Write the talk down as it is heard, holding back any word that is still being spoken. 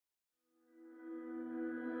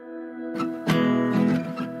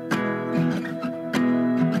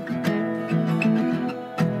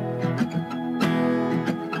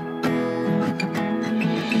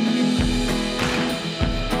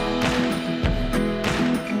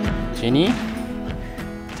Ginny.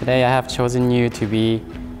 Today I have chosen you to be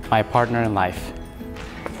my partner in life.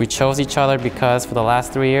 We chose each other because for the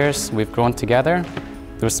last 3 years we've grown together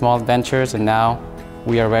through small adventures, and now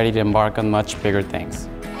we are ready to embark on much bigger things.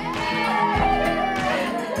 I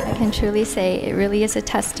can truly say it really is a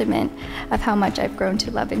testament of how much I've grown to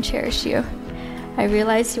love and cherish you. I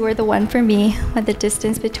realized you were the one for me when the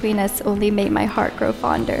distance between us only made my heart grow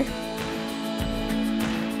fonder.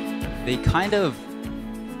 They kind of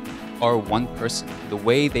are one person. The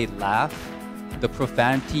way they laugh, the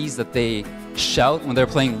profanities that they shout when they're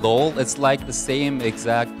playing LOL, it's like the same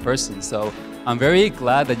exact person. So I'm very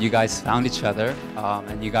glad that you guys found each other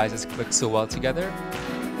and you guys just clicked so well together.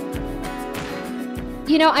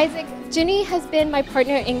 You know, Isaac, Ginny has been my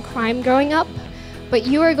partner in crime growing up, but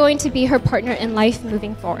you are going to be her partner in life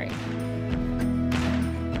moving forward.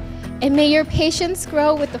 And may your patience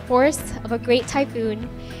grow with the force of a great typhoon,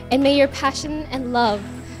 and may your passion and love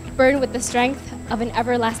burn with the strength of an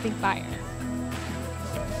everlasting fire.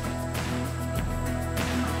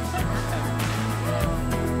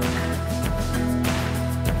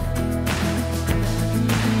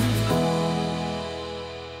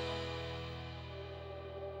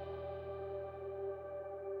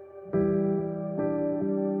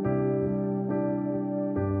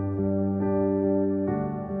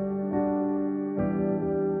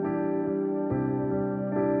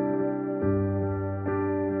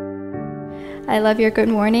 I love your good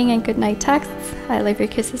morning and good night texts. I love your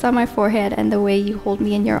kisses on my forehead and the way you hold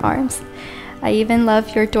me in your arms. I even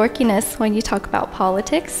love your dorkiness when you talk about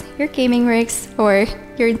politics, your gaming rigs, or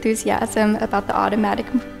your enthusiasm about the automatic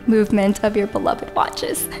movement of your beloved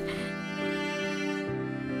watches.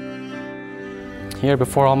 Here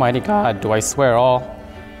before Almighty God do I swear all,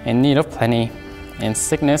 in need of plenty, in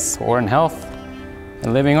sickness or in health,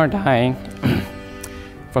 in living or dying,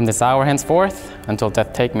 from this hour henceforth until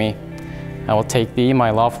death take me, I will take thee, my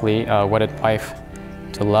lawfully wedded wife,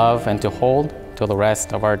 to love and to hold till the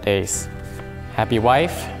rest of our days. Happy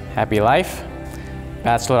wife, happy life.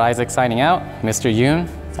 Bachelor Isaac signing out, Mr. Yoon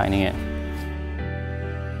signing in.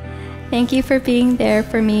 Thank you for being there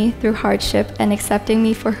for me through hardship and accepting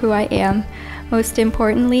me for who I am. Most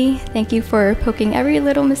importantly, thank you for poking every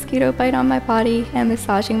little mosquito bite on my body and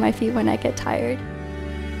massaging my feet when I get tired.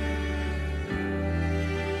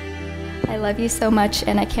 I love you so much,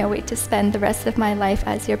 and I can't wait to spend the rest of my life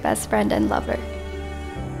as your best friend and lover.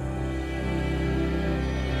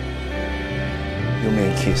 You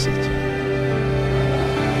may kiss it.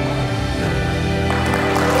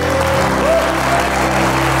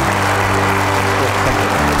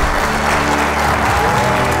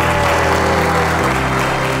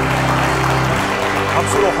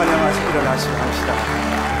 박수로 일어나시기 합시다.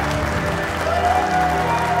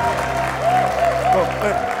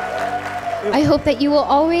 I hope that you will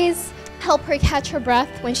always help her catch her breath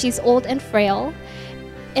when she's old and frail.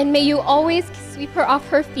 And may you always sweep her off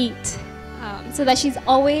her feet so that she's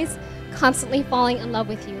always constantly falling in love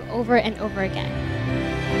with you over and over again.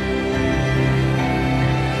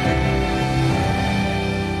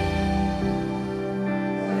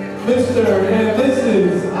 Mr. and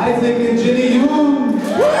Mrs. Isaac and Ginny Yoon.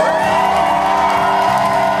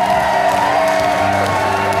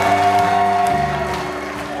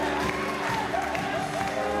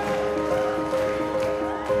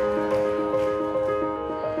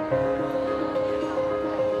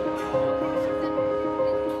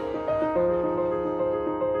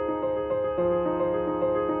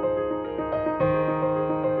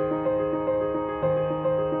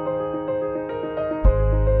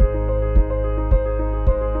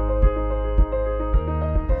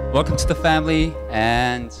 Welcome to the family,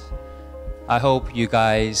 and I hope you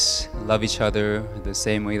guys love each other the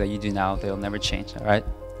same way that you do now. They'll never change, all right?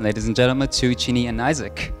 Ladies and gentlemen, to Ginny and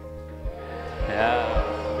Isaac. Yeah.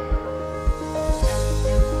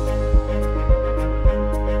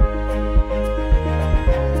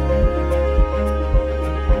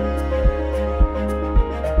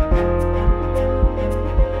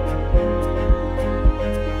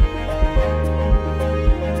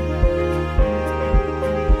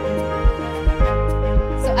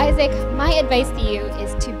 Isaac, my advice to you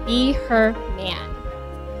is to be her man,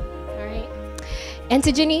 all right? And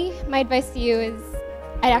to Ginny, my advice to you is,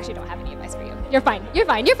 I actually don't have any advice for you. You're fine, you're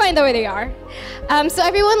fine, you're fine the way they are. So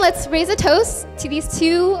everyone, let's raise a toast to these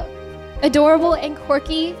two adorable and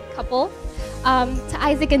quirky couple, to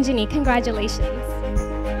Isaac and Ginny. Congratulations.